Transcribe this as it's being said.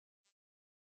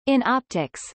In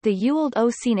optics, the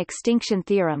Ewald-Oseen extinction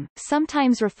theorem,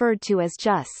 sometimes referred to as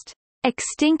just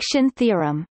extinction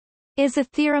theorem, is a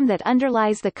theorem that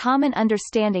underlies the common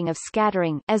understanding of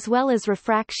scattering, as well as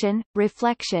refraction,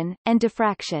 reflection, and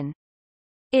diffraction.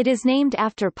 It is named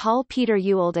after Paul Peter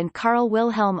Ewald and Carl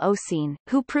Wilhelm Oseen,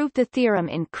 who proved the theorem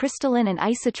in crystalline and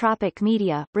isotropic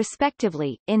media,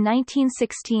 respectively, in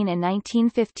 1916 and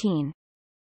 1915.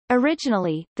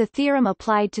 Originally, the theorem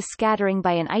applied to scattering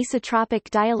by an isotropic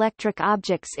dielectric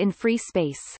objects in free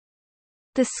space.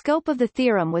 The scope of the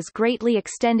theorem was greatly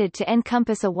extended to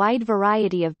encompass a wide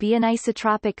variety of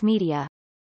b-anisotropic media.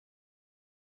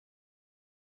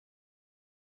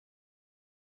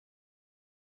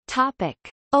 Topic.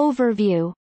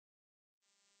 Overview.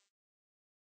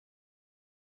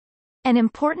 An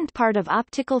important part of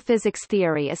optical physics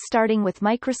theory is starting with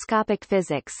microscopic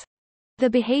physics, the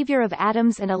behavior of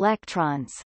atoms and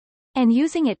electrons, and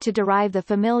using it to derive the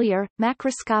familiar,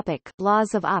 macroscopic,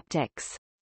 laws of optics.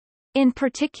 In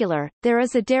particular, there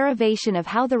is a derivation of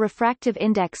how the refractive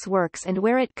index works and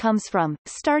where it comes from,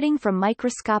 starting from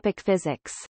microscopic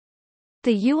physics.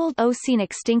 The Ewald-Oseen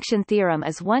extinction theorem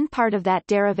is one part of that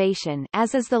derivation,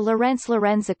 as is the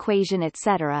Lorentz-Lorenz equation,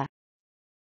 etc.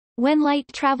 When light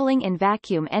traveling in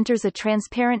vacuum enters a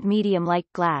transparent medium like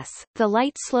glass, the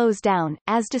light slows down,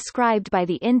 as described by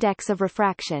the index of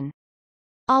refraction.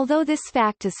 Although this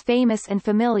fact is famous and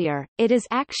familiar, it is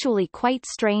actually quite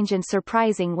strange and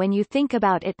surprising when you think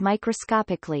about it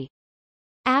microscopically.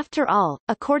 After all,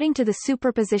 according to the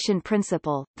superposition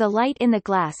principle, the light in the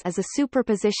glass is a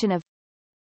superposition of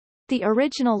the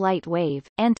original light wave,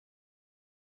 and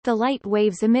the light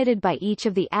waves emitted by each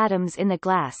of the atoms in the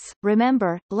glass.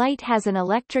 Remember, light has an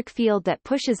electric field that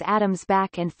pushes atoms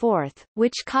back and forth,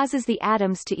 which causes the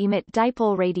atoms to emit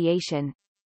dipole radiation.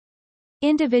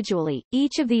 Individually,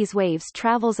 each of these waves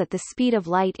travels at the speed of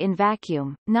light in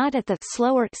vacuum, not at the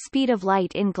slower speed of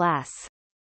light in glass.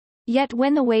 Yet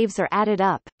when the waves are added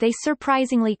up, they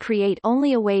surprisingly create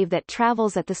only a wave that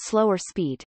travels at the slower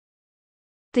speed.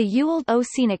 The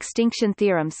Ewald-Oseen extinction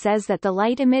theorem says that the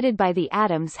light emitted by the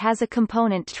atoms has a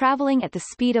component traveling at the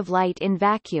speed of light in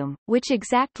vacuum, which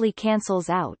exactly cancels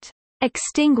out,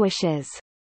 extinguishes,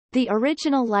 the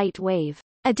original light wave.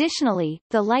 Additionally,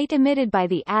 the light emitted by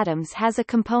the atoms has a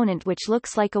component which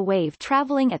looks like a wave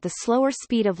traveling at the slower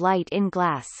speed of light in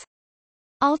glass.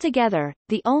 Altogether,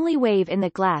 the only wave in the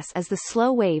glass is the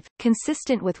slow wave,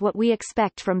 consistent with what we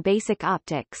expect from basic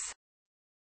optics.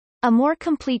 A more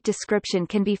complete description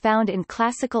can be found in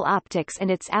Classical Optics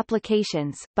and Its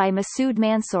Applications, by Masoud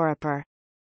Mansourapur.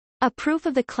 A proof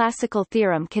of the classical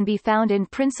theorem can be found in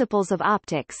Principles of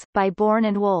Optics, by Born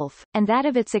and Wolf, and that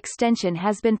of its extension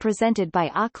has been presented by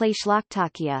Akhilesh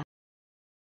Lakhtakia.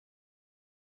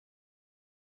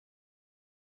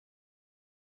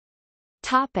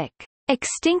 Topic.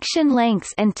 Extinction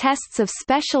lengths and tests of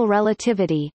special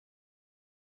relativity.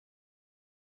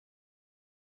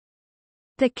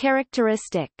 The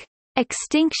characteristic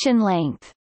extinction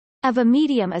length of a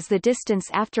medium is the distance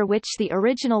after which the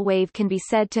original wave can be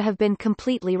said to have been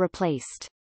completely replaced.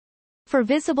 For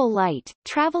visible light,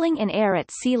 traveling in air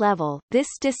at sea level, this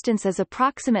distance is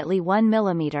approximately 1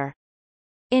 mm.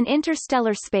 In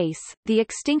interstellar space, the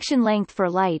extinction length for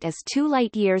light is 2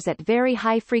 light-years at very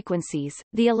high frequencies.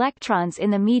 The electrons in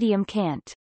the medium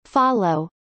can't follow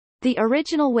the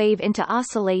original wave into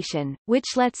oscillation,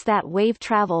 which lets that wave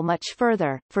travel much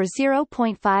further. For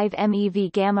 0.5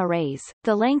 MeV gamma rays,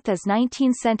 the length is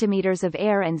 19 cm of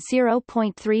air and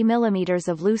 0.3 mm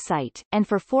of lucite, and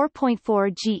for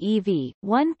 4.4 GeV,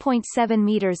 1.7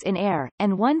 meters in air,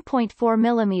 and 1.4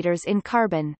 mm in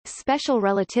carbon. Special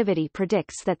relativity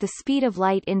predicts that the speed of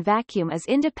light in vacuum is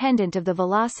independent of the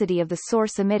velocity of the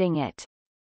source emitting it.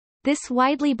 This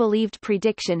widely believed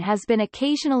prediction has been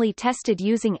occasionally tested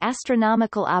using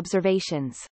astronomical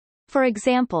observations. For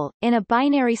example, in a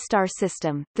binary star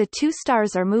system, the two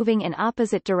stars are moving in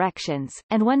opposite directions,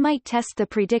 and one might test the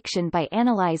prediction by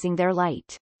analyzing their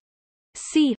light.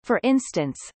 See, for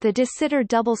instance, the de Sitter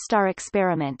double star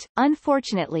experiment.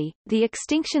 Unfortunately, the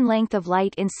extinction length of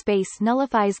light in space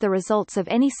nullifies the results of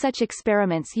any such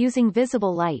experiments using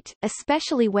visible light,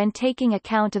 especially when taking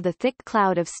account of the thick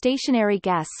cloud of stationary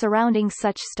gas surrounding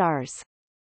such stars.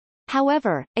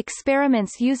 However,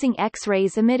 experiments using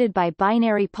X-rays emitted by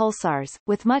binary pulsars,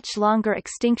 with much longer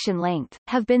extinction length,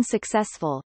 have been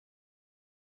successful.